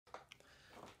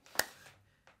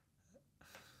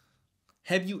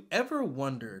Have you ever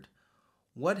wondered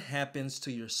what happens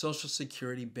to your Social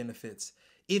Security benefits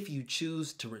if you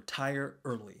choose to retire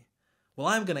early? Well,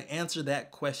 I'm going to answer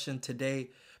that question today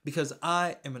because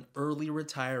I am an early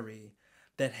retiree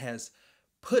that has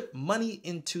put money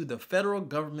into the federal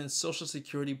government Social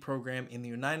Security program in the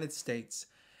United States,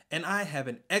 and I have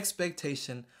an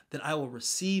expectation that I will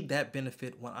receive that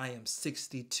benefit when I am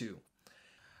 62.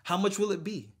 How much will it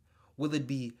be? Will it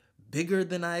be bigger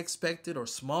than I expected or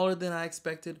smaller than I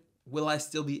expected? Will I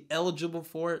still be eligible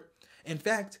for it? In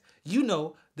fact, you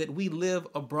know that we live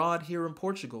abroad here in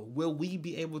Portugal. Will we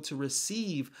be able to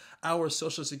receive our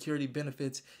Social Security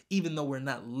benefits even though we're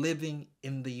not living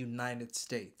in the United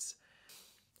States?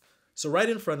 So, right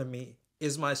in front of me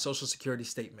is my Social Security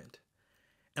statement.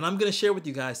 And I'm going to share with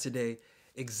you guys today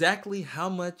exactly how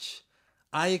much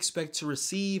I expect to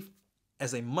receive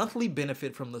as a monthly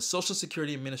benefit from the Social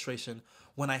Security Administration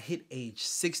when I hit age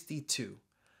 62.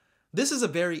 This is a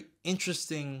very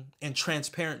interesting and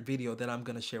transparent video that I'm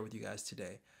going to share with you guys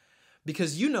today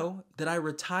because you know that I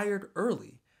retired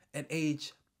early at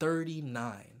age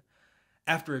 39.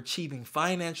 After achieving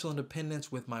financial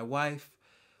independence with my wife,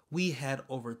 we had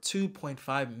over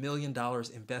 $2.5 million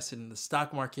invested in the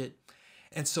stock market.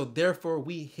 And so therefore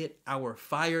we hit our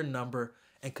FIRE number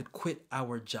and could quit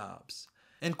our jobs.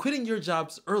 And quitting your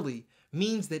jobs early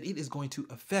means that it is going to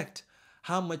affect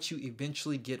how much you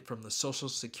eventually get from the Social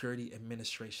Security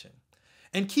Administration.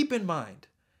 And keep in mind,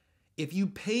 if you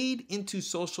paid into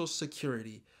Social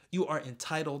Security, you are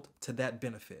entitled to that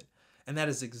benefit. And that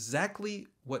is exactly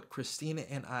what Christina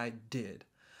and I did.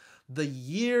 The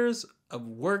years of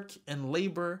work and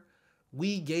labor,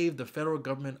 we gave the federal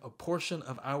government a portion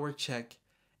of our check,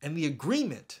 and the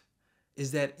agreement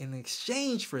is that in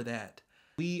exchange for that,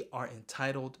 we are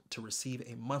entitled to receive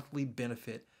a monthly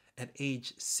benefit at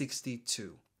age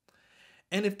 62.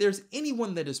 And if there's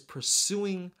anyone that is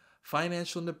pursuing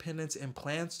financial independence and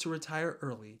plans to retire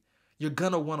early, you're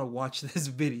gonna wanna watch this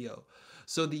video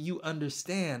so that you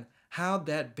understand how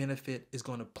that benefit is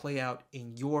gonna play out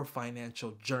in your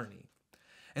financial journey.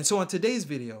 And so on today's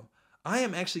video, I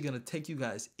am actually gonna take you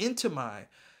guys into my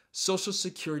Social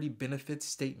Security benefit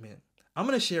statement. I'm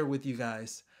gonna share with you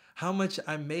guys how much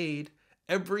I made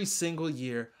every single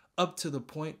year up to the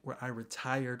point where I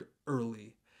retired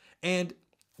early. And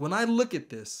when I look at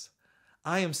this,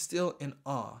 I am still in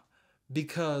awe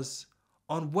because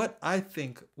on what I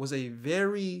think was a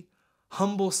very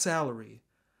humble salary,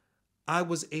 I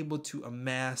was able to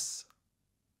amass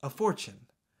a fortune.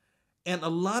 And a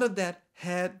lot of that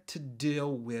had to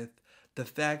deal with the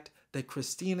fact that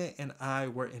Christina and I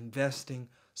were investing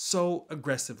so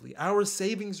aggressively. Our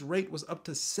savings rate was up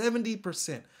to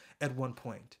 70% at one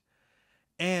point.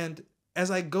 And as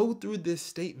I go through this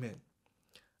statement,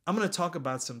 I'm going to talk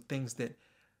about some things that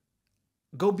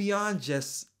go beyond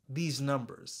just these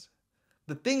numbers.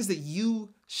 The things that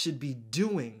you should be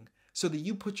doing so that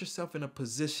you put yourself in a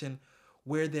position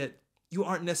where that you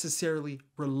aren't necessarily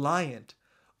reliant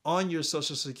on your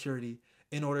Social Security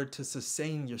in order to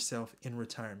sustain yourself in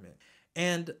retirement.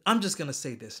 And I'm just going to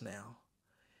say this now.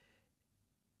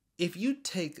 If you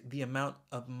take the amount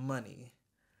of money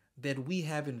that we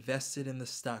have invested in the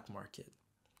stock market,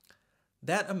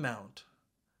 that amount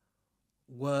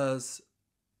was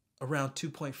around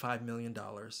 $2.5 million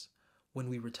when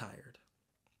we retired.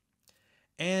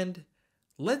 And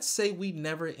let's say we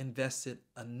never invested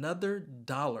another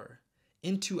dollar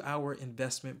into our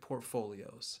investment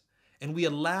portfolios, and we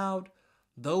allowed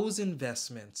those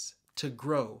investments to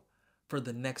grow for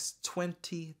the next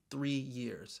 23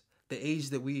 years, the age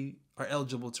that we are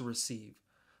eligible to receive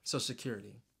Social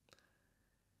Security.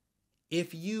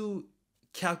 If you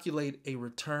calculate a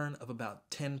return of about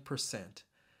 10%,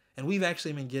 and we've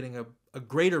actually been getting a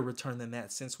greater return than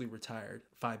that since we retired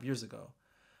 5 years ago.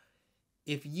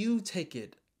 If you take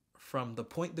it from the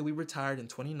point that we retired in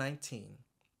 2019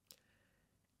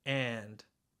 and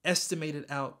estimate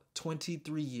it out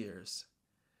 23 years,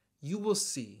 you will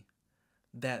see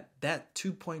that that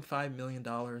 $2.5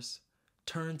 million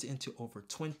turns into over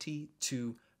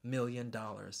 $22 million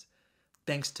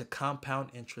thanks to compound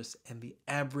interest and the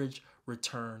average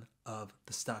return of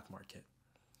the stock market.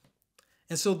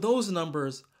 And so those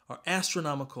numbers are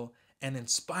astronomical and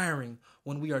inspiring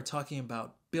when we are talking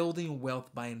about building wealth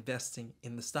by investing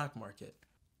in the stock market.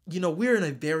 You know, we're in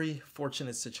a very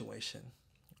fortunate situation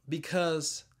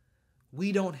because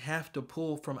we don't have to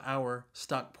pull from our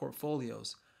stock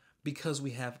portfolios because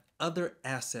we have other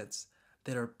assets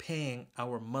that are paying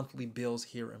our monthly bills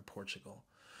here in Portugal.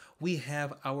 We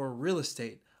have our real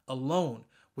estate alone,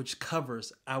 which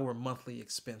covers our monthly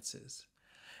expenses.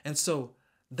 And so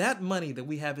that money that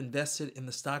we have invested in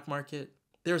the stock market,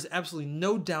 There's absolutely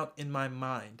no doubt in my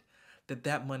mind that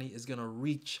that money is going to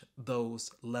reach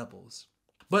those levels.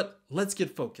 But let's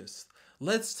get focused.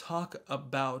 Let's talk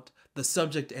about the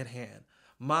subject at hand,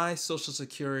 my Social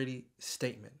Security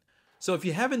statement. So if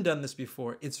you haven't done this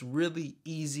before, it's really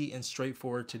easy and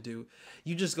straightforward to do.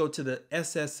 You just go to the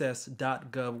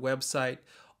sss.gov website.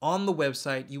 On the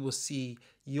website, you will see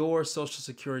your Social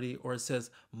Security, or it says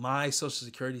my Social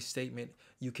Security statement.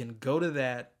 You can go to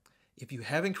that. If you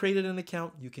haven't created an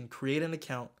account, you can create an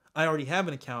account. I already have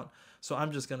an account, so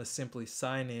I'm just going to simply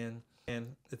sign in,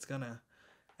 and it's going to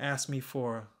ask me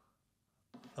for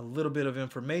a little bit of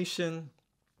information,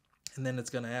 and then it's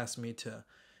going to ask me to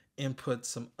input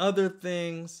some other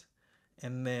things,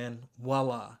 and then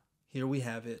voila, here we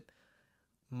have it,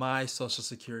 my Social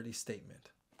Security statement.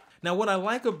 Now, what I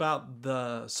like about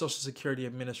the Social Security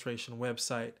Administration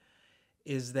website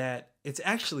is that it's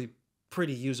actually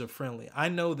pretty user-friendly. I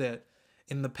know that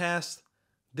in the past,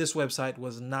 this website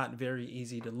was not very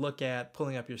easy to look at.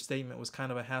 Pulling up your statement was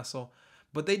kind of a hassle,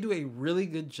 but they do a really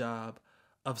good job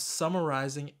of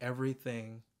summarizing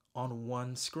everything on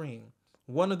one screen.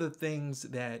 One of the things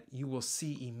that you will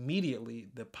see immediately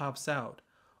that pops out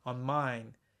on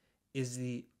mine is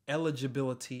the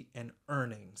eligibility and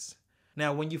earnings.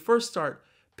 Now, when you first start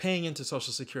paying into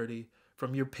Social Security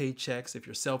from your paychecks, if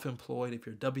you're self-employed, if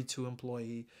you're a W-2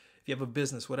 employee, if you have a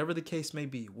business, whatever the case may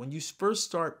be, when you first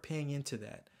start paying into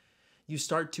that, you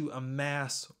start to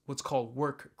amass what's called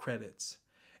work credits.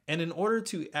 And in order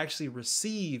to actually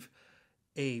receive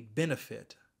a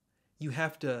benefit, you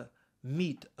have to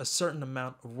meet a certain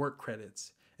amount of work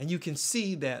credits. And you can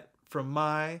see that from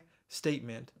my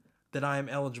statement that I am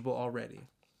eligible already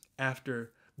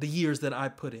after the years that I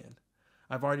put in.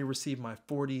 I've already received my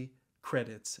 40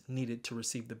 credits needed to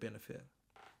receive the benefit.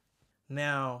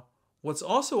 Now, what's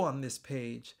also on this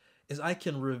page is I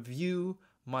can review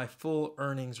my full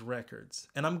earnings records.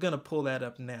 And I'm going to pull that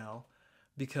up now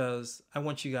because I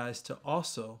want you guys to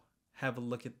also have a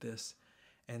look at this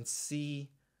and see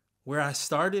where I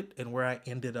started and where I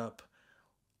ended up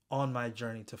on my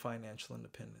journey to financial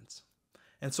independence.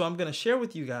 And so I'm going to share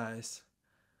with you guys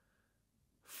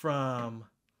from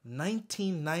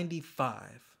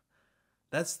 1995.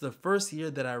 That's the first year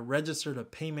that I registered a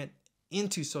payment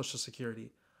into Social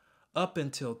Security up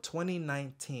until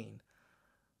 2019,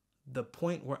 the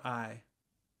point where I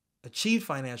achieved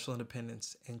financial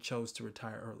independence and chose to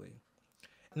retire early.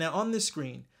 Now on this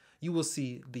screen, you will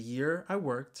see the year I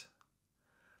worked,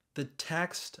 the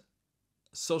taxed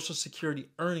Social Security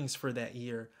earnings for that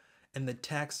year, and the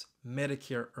taxed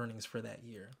Medicare earnings for that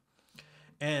year.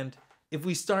 And if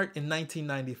we start in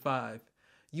 1995,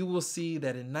 you will see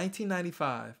that in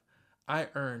 1995, I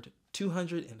earned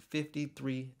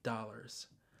 $253.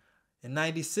 In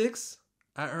 96,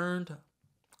 I earned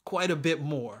quite a bit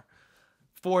more,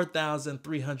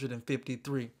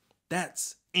 $4,353.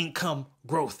 That's income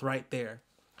growth right there.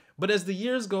 But as the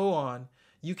years go on,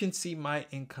 you can see my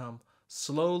income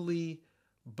slowly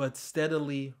but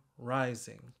steadily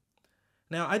rising.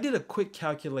 Now, I did a quick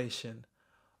calculation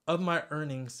of my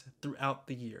earnings throughout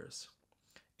the years.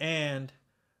 And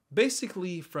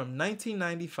basically from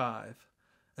 1995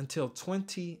 until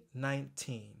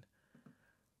 2019,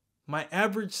 my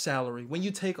average salary, when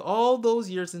you take all those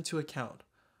years into account,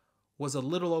 was a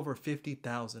little over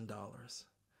 $50,000.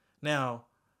 Now,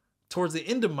 towards the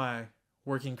end of my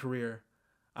working career,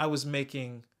 I was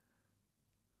making,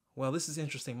 well, this is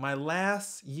interesting. My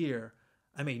last year,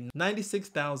 I made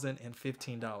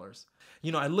 $96,015.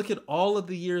 You know, I look at all of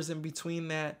the years in between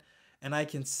that, and I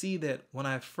can see that when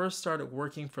I first started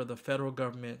working for the federal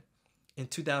government in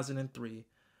 2003,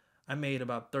 I made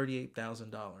about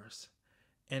 $38,000.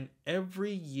 And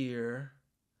every year,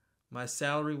 my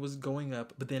salary was going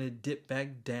up, but then it dipped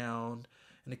back down,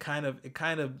 and it kind of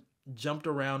jumped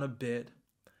around a bit.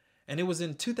 And it was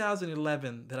in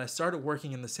 2011 that I started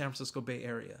working in the San Francisco Bay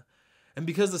Area. And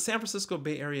because the San Francisco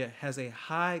Bay Area has a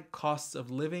high cost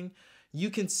of living, you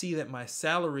can see that my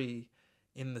salary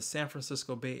in the San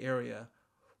Francisco Bay Area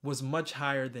was much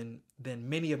higher than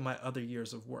many of my other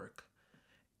years of work.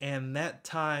 And that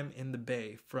time in the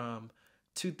Bay, from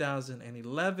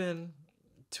 2011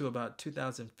 to about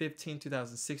 2015,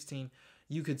 2016,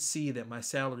 you could see that my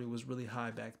salary was really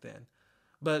high back then.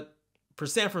 But for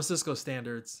San Francisco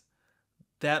standards,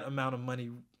 that amount of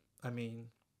money, I mean,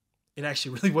 it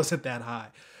actually really wasn't that high.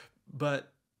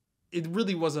 But it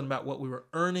really wasn't about what we were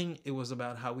earning. It was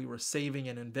about how we were saving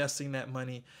and investing that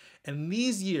money. And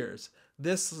these years,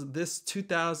 this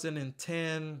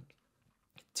 2010,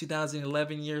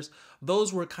 2011 years,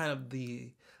 those were kind of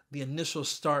the initial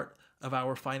start of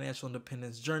our financial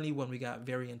independence journey when we got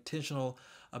very intentional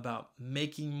about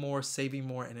making more, saving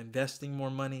more, and investing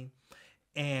more money.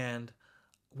 And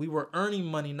we were earning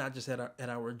money not just at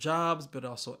our jobs, but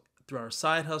also through our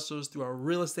side hustles, through our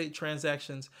real estate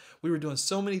transactions. We were doing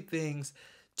so many things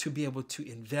to be able to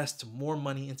invest more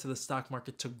money into the stock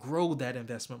market to grow that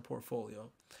investment portfolio.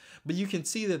 But you can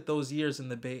see that those years in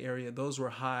the Bay Area, those were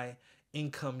high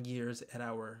income years at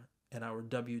our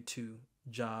W-2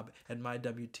 job, at my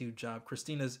W-2 job.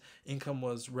 Christina's income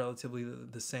was relatively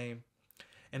the same.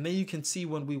 And then you can see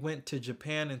when we went to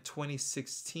Japan in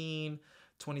 2016,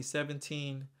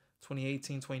 2017,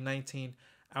 2018, 2019,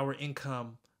 our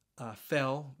income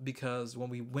fell because when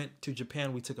we went to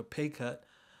Japan, we took a pay cut.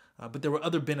 But there were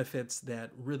other benefits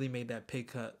that really made that pay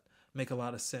cut make a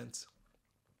lot of sense.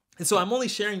 And so I'm only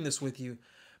sharing this with you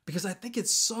because I think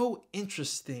it's so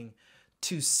interesting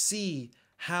to see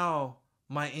how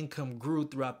my income grew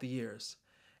throughout the years.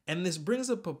 And this brings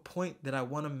up a point that I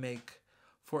want to make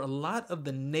for a lot of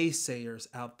the naysayers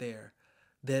out there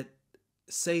that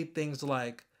say things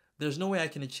like, there's no way I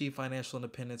can achieve financial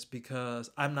independence because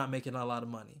I'm not making a lot of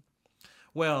money.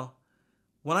 Well,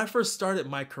 when I first started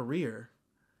my career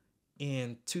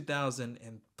in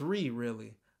 2003,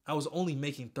 really, I was only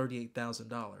making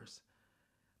 $38,000.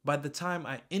 By the time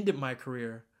I ended my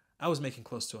career, I was making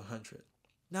close to 100.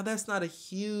 Now, that's not a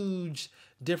huge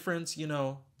difference,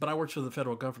 but I worked for the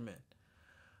federal government.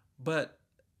 But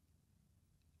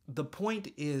the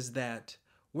point is that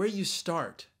where you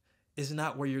start is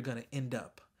not where you're going to end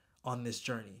up on this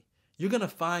journey. You're going to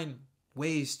find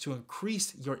ways to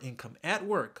increase your income at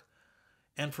work.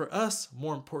 And for us,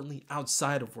 more importantly,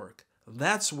 outside of work.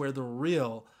 That's where the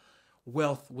real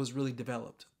wealth was really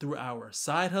developed, through our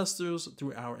side hustles,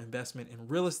 through our investment in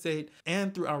real estate,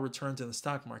 and through our returns in the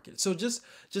stock market. So just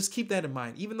keep that in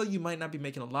mind. Even though you might not be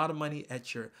making a lot of money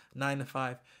at your 9 to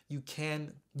 5,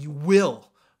 you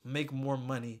will make more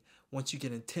money once you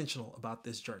get intentional about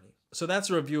this journey. So that's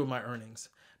a review of my earnings.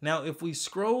 Now, if we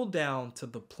scroll down to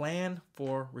the plan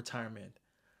for retirement,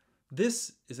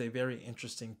 this is a very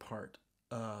interesting part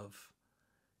of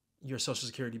your Social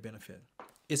Security benefit.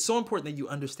 It's so important that you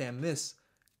understand this,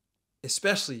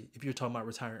 especially if you're talking about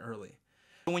retiring early.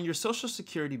 When your Social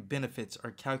Security benefits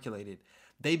are calculated,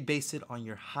 they base it on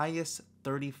your highest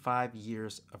 35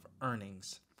 years of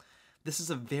earnings. This is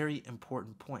a very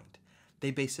important point.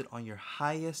 They base it on your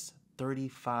highest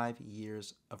 35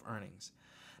 years of earnings.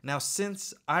 Now,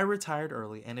 since I retired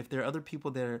early, and if there are other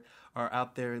people that are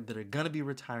out there that are going to be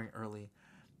retiring early,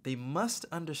 they must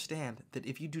understand that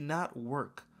if you do not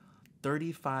work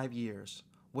 35 years,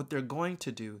 what they're going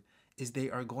to do is they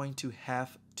are going to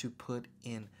have to put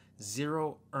in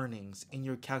 0 earnings in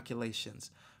your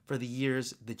calculations for the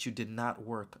years that you did not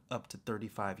work up to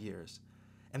 35 years.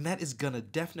 And that is going to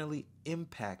definitely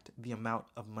impact the amount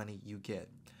of money you get.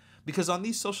 Because on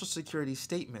these Social Security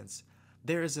statements,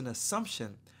 there is an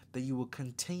assumption that you will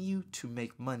continue to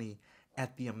make money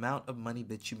at the amount of money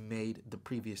that you made the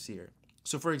previous year.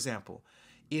 So for example,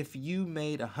 if you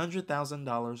made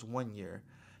 $100,000 one year,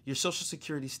 your Social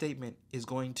Security statement is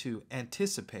going to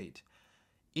anticipate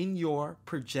in your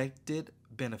projected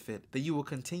benefit that you will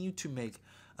continue to make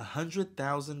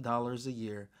 $100,000 a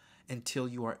year until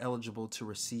you are eligible to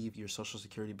receive your Social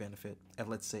Security benefit at,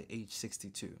 let's say, age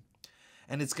 62.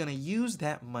 And it's going to use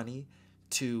that money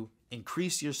to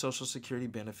increase your Social Security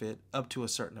benefit up to a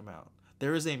certain amount.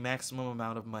 There is a maximum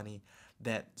amount of money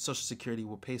that Social Security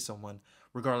will pay someone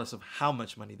regardless of how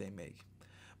much money they make.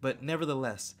 But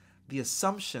nevertheless, the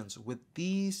assumptions with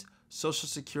these Social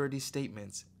Security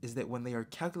statements is that when they are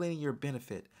calculating your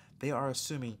benefit, they are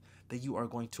assuming that you are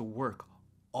going to work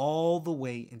all the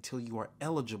way until you are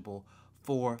eligible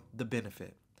for the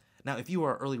benefit. Now, if you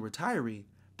are an early retiree,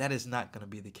 that is not going to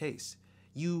be the case.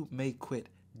 You may quit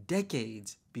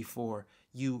decades before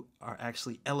you are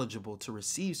actually eligible to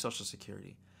receive Social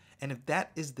Security. And if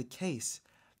that is the case,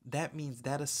 that means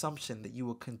that assumption that you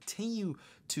will continue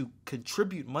to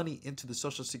contribute money into the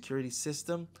Social Security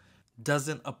system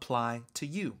doesn't apply to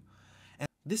you. And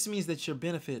this means that your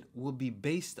benefit will be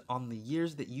based on the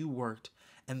years that you worked,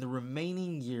 and the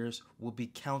remaining years will be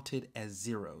counted as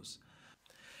zeros.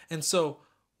 And so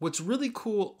what's really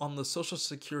cool on the Social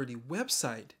Security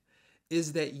website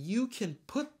is that you can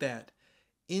put that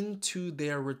into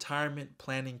their retirement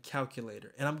planning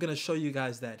calculator. And I'm going to show you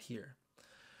guys that here.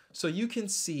 So you can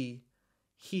see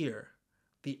here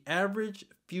the average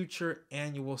future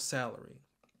annual salary.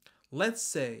 Let's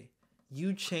say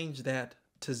you change that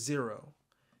to 0.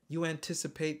 You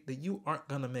anticipate that you aren't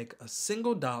going to make a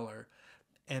single dollar,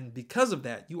 and because of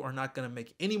that, you are not going to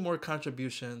make any more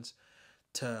contributions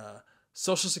to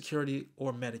Social Security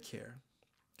or Medicare.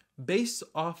 Based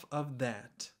off of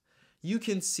that, you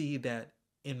can see that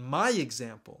in my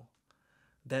example,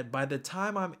 that by the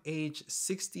time I'm age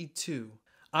 62,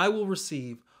 I will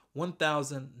receive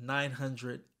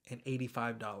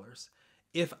 $1,985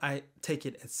 if I take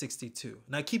it at 62.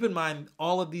 Now keep in mind,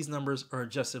 all of these numbers are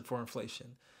adjusted for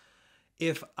inflation.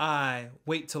 If I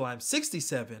wait till I'm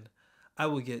 67, I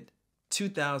will get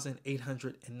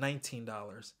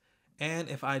 $2,819. And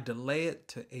if I delay it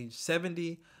to age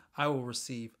 70, I will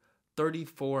receive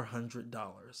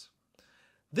 $3,400.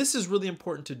 This is really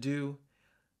important to do,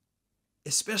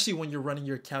 especially when you're running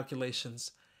your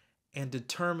calculations and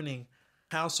determining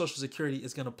how Social Security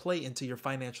is going to play into your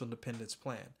financial independence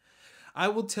plan. I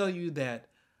will tell you that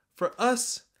for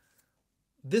us,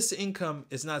 this income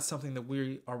is not something that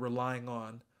we are relying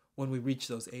on when we reach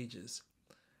those ages.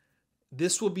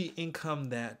 This will be income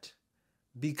that,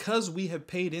 because we have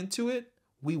paid into it,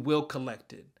 we will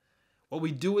collect it. What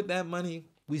we do with that money,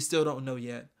 we still don't know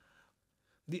yet.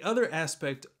 The other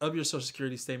aspect of your Social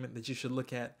Security statement that you should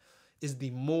look at is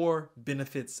the More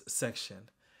Benefits section.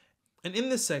 And in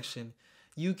this section,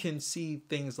 you can see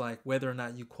things like whether or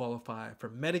not you qualify for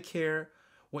Medicare,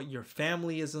 what your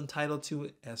family is entitled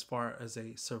to as far as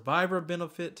a survivor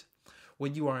benefit,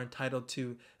 what you are entitled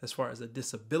to as far as a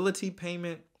disability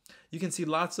payment. You can see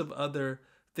lots of other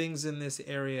things in this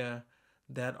area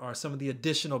that are some of the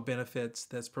additional benefits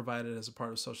that's provided as a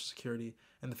part of Social Security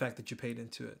and the fact that you paid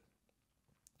into it.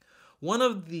 One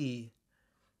of the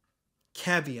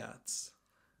caveats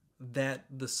that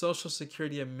the Social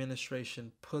Security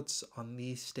Administration puts on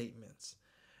these statements,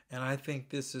 and I think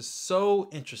this is so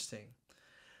interesting,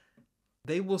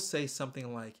 they will say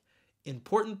something like,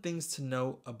 important things to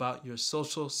know about your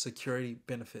Social Security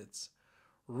benefits.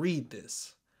 Read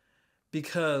this,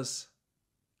 because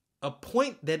a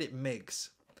point that it makes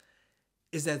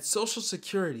is that Social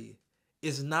Security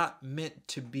is not meant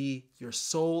to be your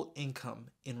sole income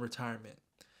in retirement.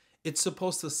 It's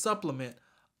supposed to supplement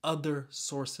other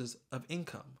sources of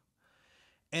income.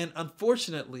 And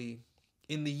unfortunately,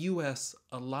 in the US,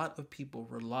 a lot of people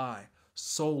rely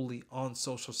solely on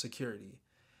Social Security.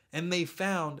 And they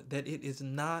found that it is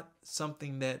not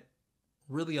something that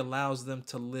really allows them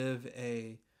to live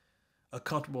a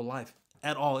comfortable life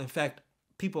at all. In fact,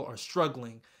 people are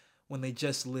struggling when they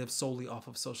just live solely off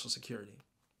of Social Security.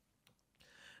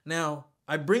 Now,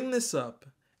 I bring this up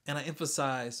and I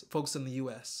emphasize folks in the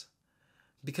US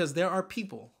because there are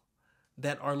people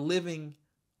that are living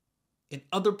in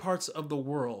other parts of the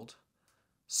world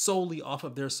solely off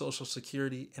of their Social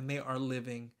Security, and they are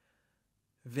living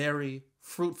very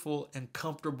fruitful and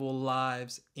comfortable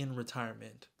lives in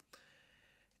retirement.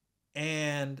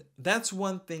 And that's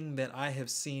one thing that I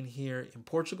have seen here in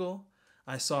Portugal.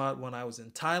 I saw it when I was in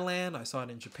Thailand. I saw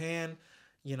it in Japan.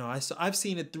 I've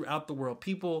seen it throughout the world.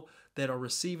 People that are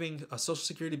receiving a Social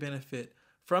Security benefit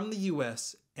from the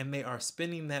US, and they are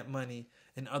spending that money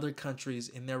in other countries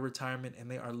in their retirement,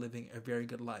 and they are living a very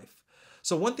good life.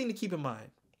 So one thing to keep in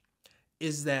mind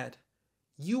is that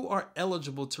you are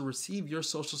eligible to receive your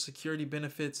Social Security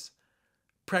benefits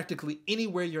practically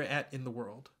anywhere you're at in the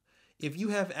world. If you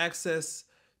have access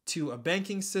to a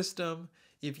banking system,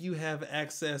 if you have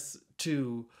access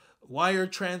to wire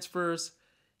transfers,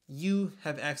 you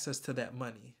have access to that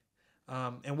money.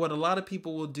 And what a lot of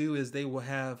people will do is they will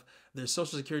have their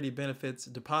Social Security benefits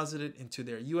deposited into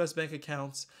their U.S. bank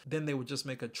accounts. Then they will just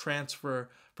make a transfer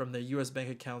from their U.S. bank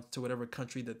account to whatever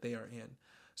country that they are in.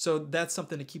 So that's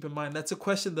something to keep in mind. That's a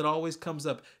question that always comes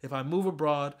up. If I move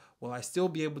abroad, will I still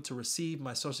be able to receive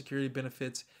my Social Security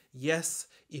benefits? Yes,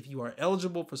 if you are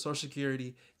eligible for Social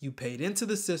Security, you paid into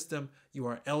the system, you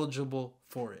are eligible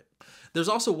for it. There's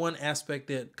also one aspect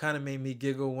that kind of made me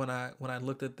giggle when I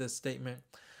looked at this statement.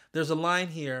 There's a line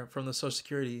here from the Social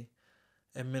Security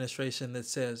Administration that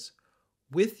says,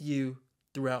 "with you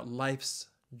throughout life's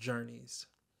journeys."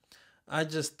 I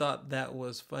just thought that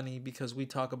was funny because we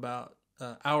talk about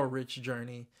our rich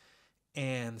journey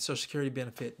and Social Security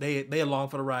benefit. They along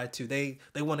for the ride too. They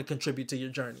want to contribute to your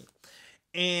journey.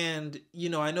 And,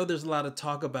 I know there's a lot of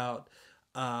talk about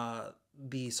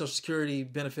the Social Security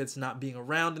benefits not being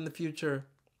around in the future.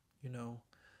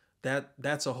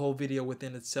 That's a whole video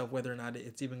within itself, whether or not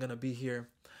it's even going to be here.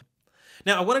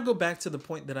 Now, I want to go back to the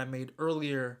point that I made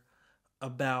earlier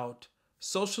about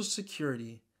Social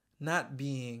Security not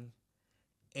being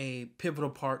a pivotal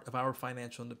part of our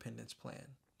financial independence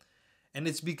plan. And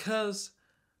it's because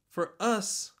for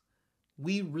us,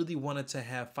 we really wanted to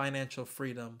have financial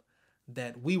freedom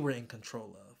that we were in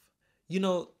control of.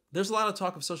 There's a lot of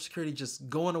talk of Social Security just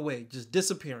going away, just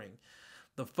disappearing,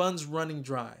 the funds running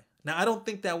dry. Now, I don't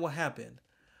think that will happen,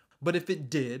 but if it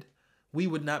did, we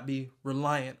would not be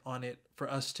reliant on it for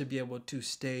us to be able to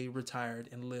stay retired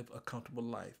and live a comfortable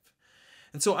life.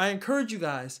 And so I encourage you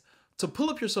guys to pull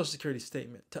up your Social Security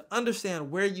statement to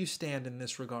understand where you stand in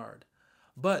this regard,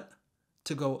 but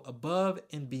to go above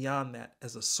and beyond that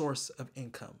as a source of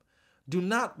income. Do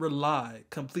not rely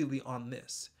completely on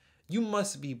this. You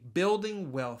must be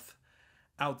building wealth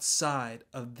outside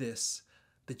of this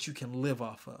that you can live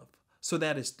off of. So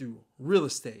that is through real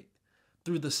estate,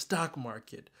 through the stock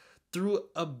market, through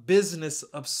a business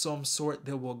of some sort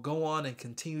that will go on and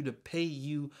continue to pay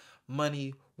you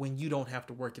money when you don't have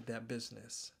to work at that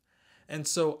business. And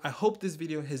so I hope this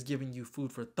video has given you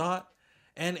food for thought.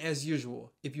 And as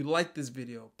usual, if you like this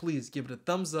video, please give it a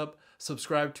thumbs up,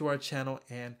 subscribe to our channel,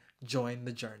 and join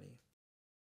the journey.